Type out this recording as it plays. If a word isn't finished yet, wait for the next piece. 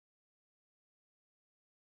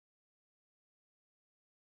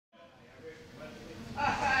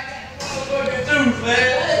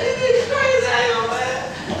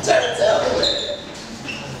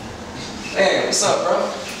What's up, bro?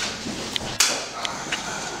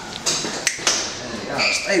 Man, y'all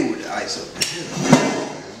stay with the ice up there.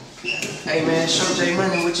 Hey, man, show J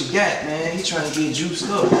Money what you got, man. He trying to get juiced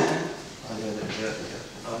up, man. Oh, yeah.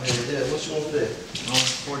 Oh, yeah. What you want for that?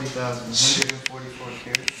 40,000, 144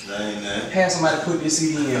 carats. That ain't that. Have somebody put this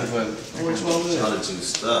CD in for me. What you want for that? Try to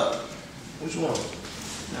juice up. What you want?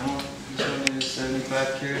 That one, this one is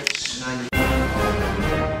 75 carats, 90.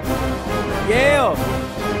 Yeah!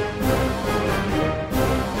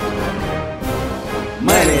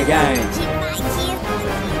 Money gang.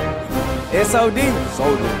 SOD.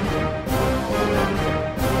 Soulja.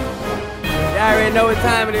 Y'all already know what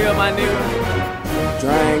time it is, my nigga.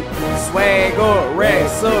 Drink, swag up,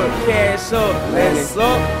 racks up, cash up, let's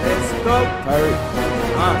go, perk,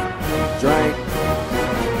 drink.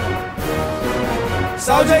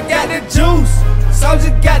 Soulja got the juice, Soulja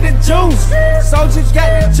got the juice, Soulja got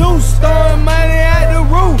the juice, throwing money at the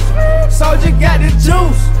roof. Soulja got the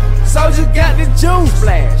juice, Soulja got the juice,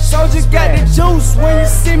 splash. Soulja got the juice, when you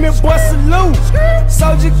see me bust salute.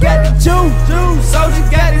 Soulja got the juice, Soulja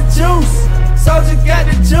got the juice. Soulja got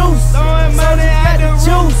the juice, throwing money at the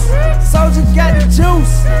juice. Soulja got the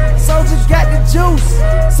juice, Soulja got the juice,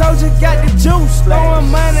 Soulja got the juice, throwing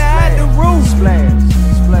money at the roof. Splash.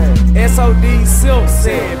 SOD Silk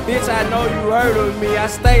said, bitch, I know you heard of me. I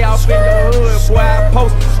stay off in the hood, boy. I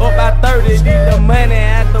post up by 30, need the money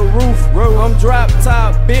at the roof. I'm drop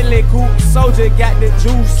top, Bentley coupe, Soulja got the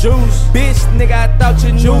juice. Bitch, nigga, I thought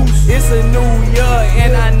you knew. It's a new year,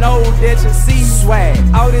 and I know that you see swag.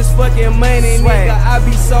 All this fucking money, swag. Nigga, I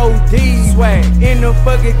be so deep. Swag. In the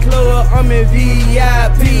fucking club, I'm in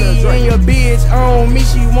VIP. And your bitch on me,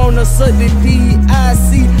 she wanna suck the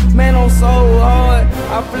DIC. Man, I'm so hard,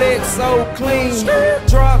 I flex so clean.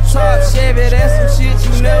 Drop top Chevy, that's some shit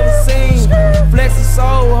you never seen. Flexing so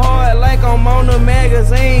hard like I'm on the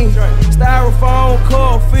magazine. Styrofoam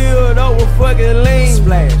cup filled up with fucking lean.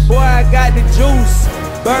 Boy, I got the juice.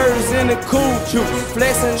 Birds in the coop,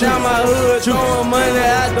 flexing down my hood, throwing money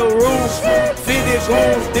out the roof. 50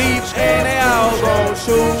 goons deep, and they all gon'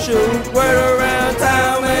 shoot. Word around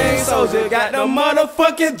town, man, Soulja got the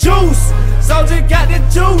motherfucking juice. Soulja got the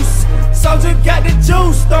juice, Soulja got the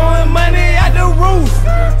juice, throwing money at the roof.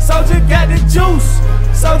 Soulja got the juice,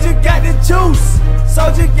 Soulja got the juice,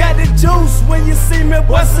 Soulja got the juice, when you see me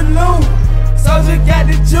bust salute. Soulja got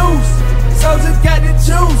the juice, Soulja got the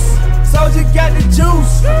juice, Soulja got the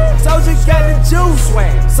juice, Soulja got the juice,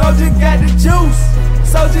 Soulja got the juice,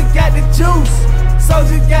 Soulja got the juice,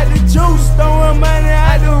 Soulja got the juice, throwing money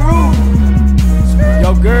at the roof.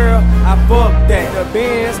 Yo girl, I fucked that. The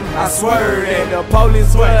Benz, I swerved that. The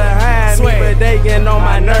police were behind me, but they getting on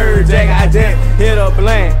my nerves. Jack, I just hit a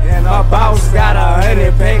blank. My boss got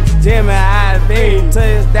 100 packs, Jimmy IV.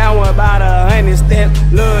 Touchdown with about 100 steps.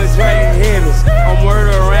 Lil' Dre heavies. I'm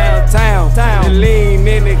word around town. The lean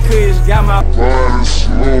in the kush got my body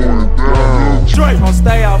slowing down. Gon'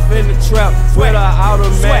 stay off in the trap with a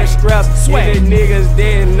automatic strap. Skinny niggas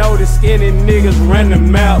didn't know the skinny niggas run the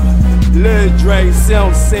map. Lil Dre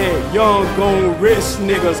self said, young gon' rich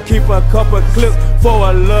niggas keep a couple clips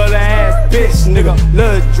for a little ass bitch nigga.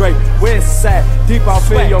 Lil Dre, west side, deep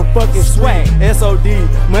off in your fucking swag. SOD,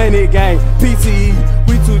 money gang, PTE,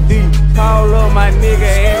 we too deep. Call up my nigga,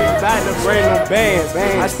 everybody to bring them bands.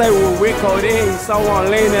 I stay with Rico, then so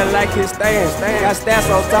I'm leaning like his stand. Got stats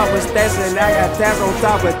on top of stats, and I got tats on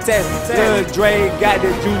top of tats. Lil Dre got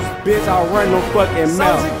the juice, bitch, I run no fucking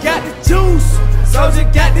mouth. Soulja got the juice, Soulja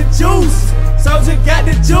got the juice, Soulja got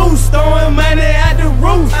the juice, throwing money at the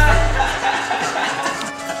roof.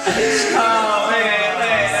 Oh man,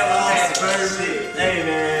 that was perfect. Hey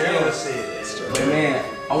man, that was shit. But man,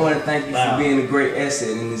 I want to thank you for being a great asset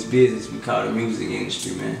in this business we call the music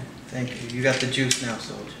industry, man. Thank you. You got the juice now,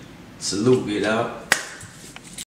 Soulja. Salute, get out.